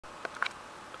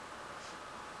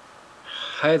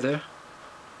Hi there,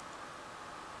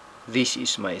 this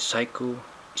is my Seiko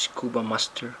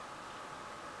Scubamaster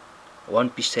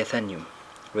one-piece titanium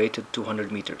rated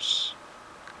 200 meters.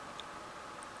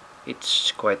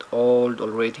 It's quite old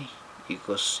already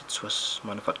because it was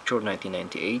manufactured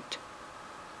 1998.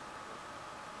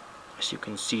 As you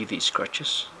can see, the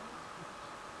scratches,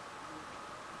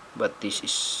 but this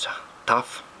is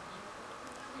tough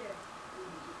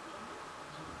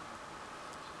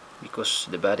because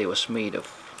the body was made of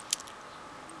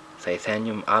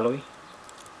titanium alloy.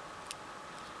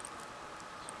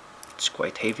 It's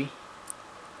quite heavy.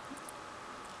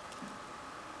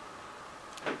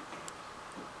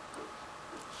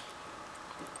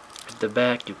 At the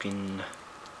back you can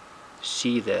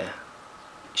see the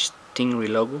STINGRAY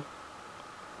logo,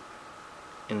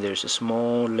 and there's a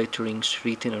small letterings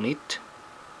written on it.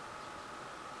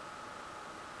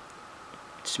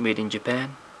 It's made in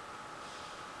Japan.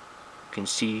 You can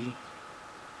see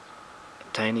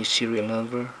a tiny serial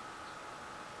number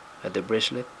at the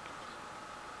bracelet.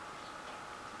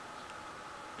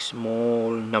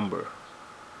 Small number.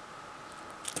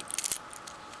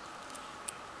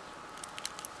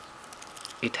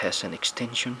 It has an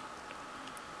extension.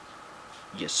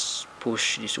 Just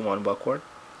push this one backward,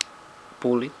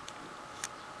 pull it,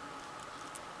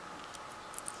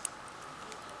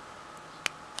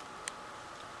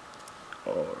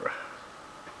 or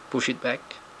push it back.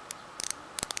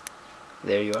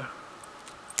 There you are.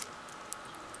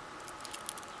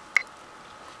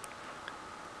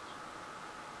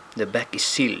 The back is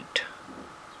sealed,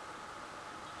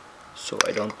 so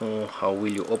I don't know how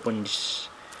will you open this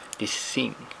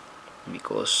thing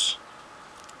because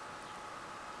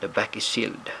the back is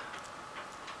sealed.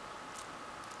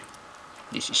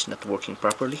 This is not working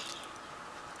properly.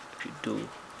 If you do,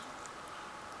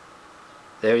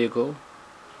 there you go,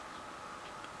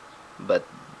 but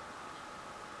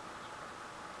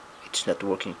it's not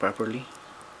working properly.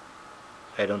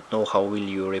 I don't know how will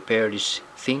you repair this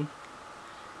thing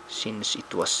since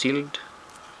it was sealed.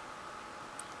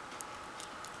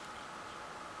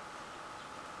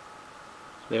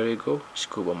 There you go,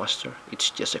 Scubamaster. It's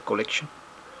just a collection.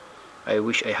 I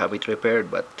wish I have it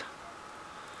repaired, but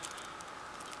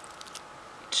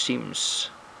it seems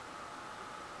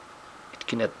it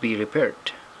cannot be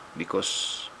repaired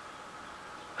because,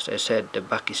 as I said, the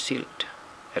back is sealed.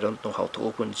 I don't know how to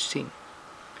open this thing.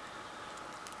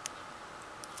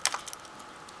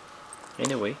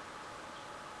 Anyway,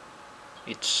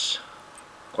 it's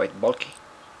quite bulky.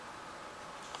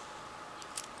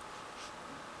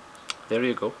 There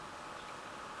you go.